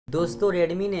दोस्तों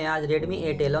Redmi ने आज Redmi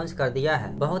 8A लॉन्च कर दिया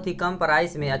है बहुत ही कम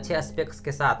प्राइस में अच्छे स्पेक्स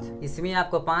के साथ। इसमें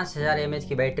आपको 5000 mAh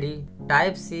की बैटरी,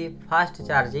 टाइप सी फास्ट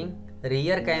चार्जिंग,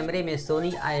 रियर कैमरे में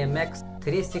सोनी IMX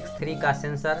 363 का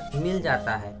सेंसर मिल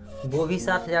जाता है, वो भी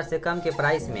 7000 से कम के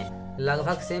प्राइस में।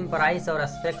 लगभग सेम प्राइस और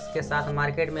स्पेक्स के साथ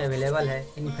मार्केट में अवेलेबल है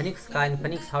इन्फिनिक्स का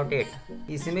Infinix Hot 8।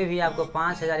 इसमें भी आपको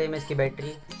 5000 mAh की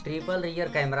बैटरी, ट्रिपल रियर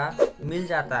कैमरा मिल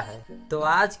जाता है। तो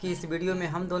आज की इस वीडियो में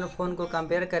हम दोनों फ़ोन को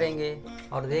कंपेयर करेंगे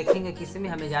और देखेंगे किसमें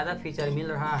हमें ज़्यादा फीचर मिल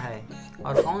रहा है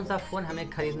और कौन सा फ़ोन हमें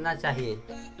ख़रीदना चाहिए।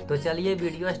 तो चलिए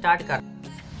वीडियो स्टार्ट कर।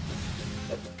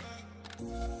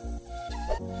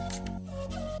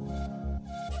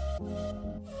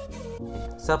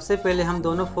 सबसे पहले हम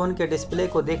दोनों फ़ोन के डिस्प्ले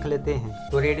को देख लेते हैं।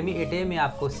 तो Redmi 8A में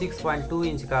आपको 6.2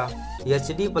 इंच का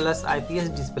HD+ IPS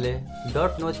display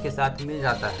dot notch के साथ मिल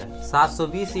जाता है।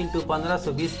 720 ×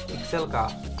 1520 पिक्सल का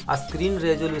स्क्रीन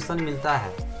रेजोल्यूशन मिलता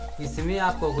है। इसमें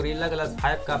आपको गोरिल्ला ग्लास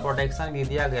 5 का प्रोटेक्शन भी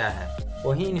दिया गया है।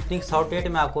 वहीं Infinix Hot 8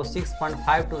 में आपको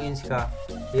 6.52 इंच का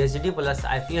HD+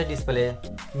 IPS display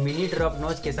mini drop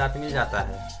notch के साथ मिल जाता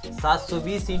है।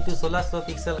 720 × 1600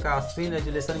 पिक्सल का स्क्रीन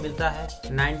रेजोल्यूशन मिलता है।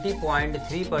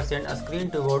 90.3% स्क्रीन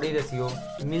टू बॉडी रेशियो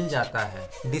मिल जाता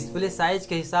है। डिस्प्ले साइज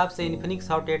के हिसाब से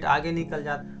Infinix Hot 8 आगे निकल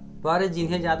जाता है, पर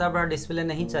जिन्हें ज़्यादा बड़ा डिस्प्ले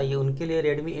नहीं चाहिए उनके लिए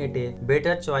Redmi 8A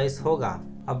बेटर चॉइस होगा।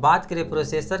 अब बात करें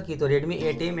प्रोसेसर की, तो Redmi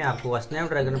 8A में आपको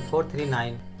Snapdragon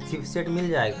 439 चिपसेट मिल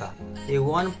जाएगा। ये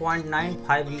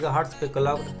 1.95 GHz पे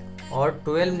क्लॉक्ड और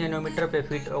 12 नैनोमीटर पे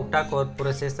फिट ऑक्टा कोर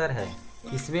प्रोसेसर है।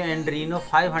 इसमें Adreno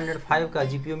 505 का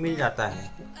GPU मिल जाता है।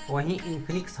 वहीं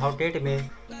Infinix Hot 8 में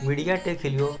MediaTek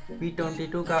Helio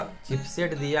P22 का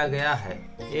चिपसेट दिया गया है।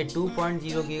 ये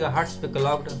 2.0 GHz पे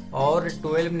क्लॉक्ड और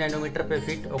 12 नैनोमीटर पे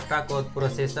फिट ऑक्टा कोर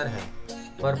प्रोसेसर है।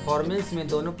 परफॉर्मेंस में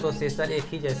दोनों प्रोसेसर एक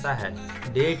ही जैसा है।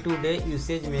 डे टू डे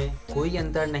यूसेज में कोई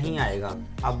अंतर नहीं आएगा।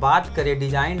 अब बात करें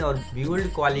डिज़ाइन और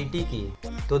बिल्ड क्वालिटी की,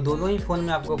 तो दोनों ही फ़ोन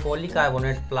में आपको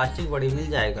पॉलीकार्बोनेट प्लास्टिक बॉडी मिल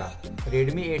जाएगा।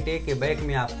 Redmi 8A के बैक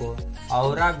में आपको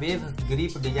ऑरा वेव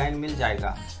ग्रिप डिज़ाइन मिल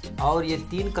जाएगा और ये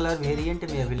 3 कलर वेरिएंट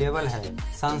में अवेलेबल है,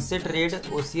 सनसेट रेड,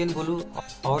 ओशियन ब्लू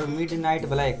और मिडनाइट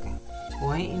ब्लैक।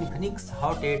 वहीं Infinix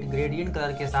Hot 8 ग्रेडियंट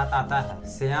कलर के साथ आता है,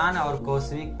 सियान और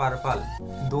कॉस्मिक पर्पल।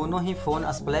 दोनों ही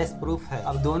फ़ोन स्प्लैश प्रूफ है।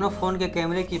 अब दोनों फ़ोन के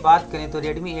कैमरे की बात करें तो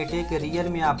Redmi 8A के रियर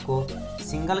में आपको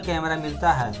सिंगल कैमरा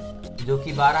मिलता है जो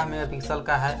कि 12 मेगापिक्सल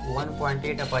का है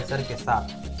 1.8 अपर्चर के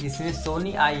साथ। इसमें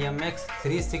सोनी IMX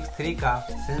 363 का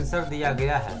सेंसर दिया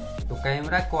गया है, तो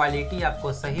कैमरा क्वालिटी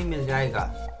आपको सही मिल जाएगा।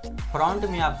 फ्रंट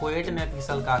में आपको 8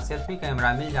 मेगापिक्सल का सेल्फी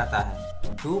कैमरा मिल जाता है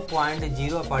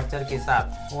 2.0 अपर्चर के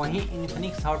साथ। वहीं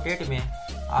Infinix Hot 8 में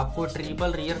आपको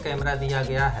ट्रिपल रियर कैमरा दिया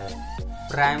गया है।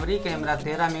 प्राइमरी कैमरा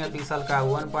 13 मेगापिक्सल का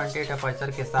 1.8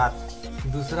 अपर्चर के साथ,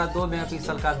 दूसरा 2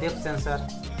 मेगापिक्सल का डेप्थ सेंसर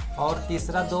और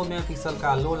तीसरा 2 मेगापिक्सल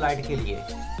का लो लाइट के लिए।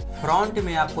 फ्रंट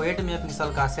में आपको 8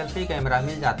 मेगापिक्सल का सेल्फी कैमरा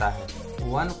मिल जाता है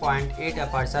 1.8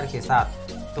 अपर्चर के साथ।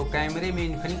 तो कैमरे में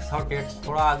Infinix Hot 8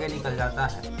 थोड़ा आगे निकल जाता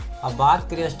है। अब बात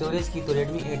करें स्टोरेज की, तो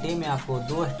Redmi 8A में आपको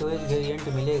 2 स्टोरेज वेरिएंट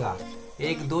मिलेगा।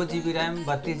 एक 2 GB रैम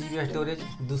 32 GB स्टोरेज,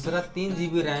 दूसरा 3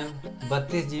 GB रैम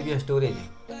 32 GB स्टोरेज।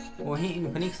 वहीं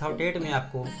Infinix Hot 8 में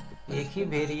आपको एक ही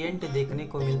वेरिएंट देखने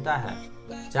को मिलता है,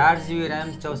 4 GB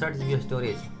रैम 64 GB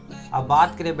स्टोरेज। अब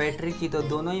बात करें बैटरी की, तो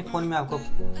दोनों ही फ़ोन में आपको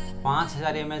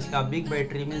 5000 mAh का बिग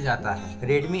बैटरी मिल जाता है।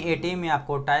 Redmi 8A में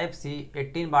आपको टाइप सी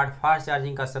 18 वाट फास्ट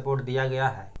चार्जिंग का सपोर्ट दिया गया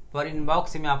है, पर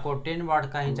इनबॉक्स में आपको 10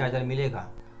 वाट का ही चार्जर मिलेगा।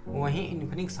 वहीं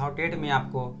Infinix Hot 8 में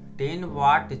आपको 10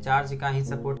 वाट चार्ज का ही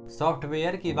सपोर्ट।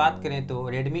 सॉफ्टवेयर की बात करें तो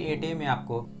Redmi 8A में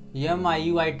आपको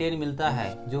MIUI 10 मिलता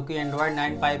है जो कि Android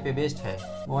 9 Pie पे बेस्ड है।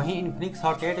 वहीं Infinix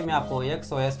Hot 8 में आपको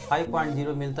XOS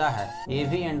 5.0 मिलता है, ये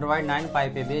भी Android 9 Pie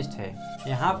पे बेस्ड है।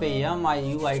 यहाँ पे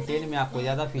MIUI 10 में आपको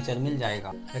ज़्यादा फीचर मिल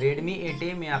जाएगा। Redmi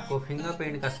 8A में आपको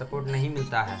फिंगरप्रिंट का सपोर्ट नहीं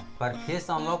मिलता है, पर फेस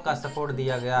अनलॉक का सपोर्ट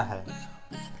दिया गया है।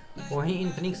 वहीं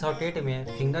Infinix Hot 8 में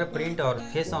फिंगरप्रिंट और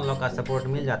फेस अनलॉक का सपोर्ट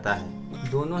मिल जाता है।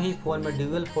 दोनों ही फ़ोन में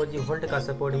ड्यूअल 4G वोल्ट का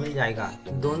सपोर्ट मिल जाएगा।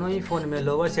 दोनों ही फ़ोन में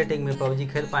लोअर सेटिंग में PUBG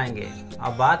खेल पाएंगे।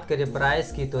 अब बात करें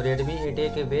प्राइस की, तो Redmi 8A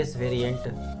के बेस वेरिएंट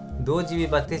 2 GB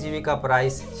 32 GB का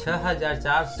प्राइस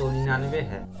 6499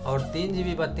 है और 3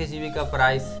 GB 32 GB का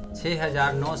प्राइस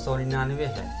 6999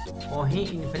 है। वहीं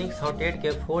Infinix Hot 8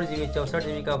 के 4 GB 64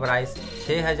 GB का प्राइस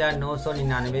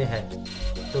 6999 है।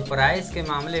 तो प्राइस के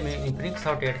मामले में Infinix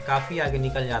Hot 8 काफ़ी आगे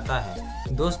निकल जाता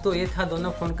है। दोस्तों, ये था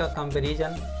दोनों फ़ोन का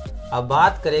कंपैरिजन। अब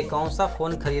बात करें कौन सा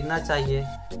फ़ोन खरीदना चाहिए,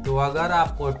 तो अगर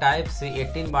आपको टाइप सी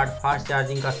 18 वाट फास्ट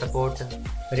चार्जिंग का सपोर्ट,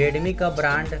 Redmi का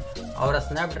ब्रांड और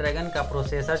स्नैपड्रैगन का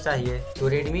प्रोसेसर चाहिए तो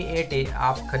Redmi 8A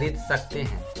आप खरीद सकते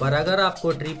हैं। पर अगर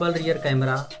आपको ट्रिपल रियर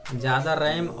कैमरा, ज़्यादा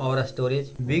रैम और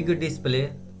स्टोरेज, बिग डिस्प्ले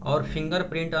और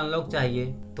फिंगरप्रिंट अनलॉक चाहिए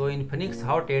तो इन्फिनिक्स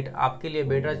हॉट 8 आपके लिए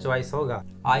बेटर चॉइस होगा।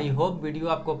 आई होप वीडियो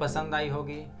आपको पसंद आई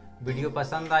होगी। वीडियो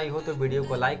पसंद आई हो तो वीडियो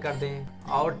को लाइक कर दें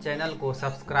और चैनल को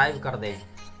सब्सक्राइब कर दें।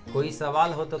 कोई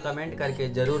सवाल हो तो कमेंट करके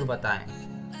ज़रूर बताएं।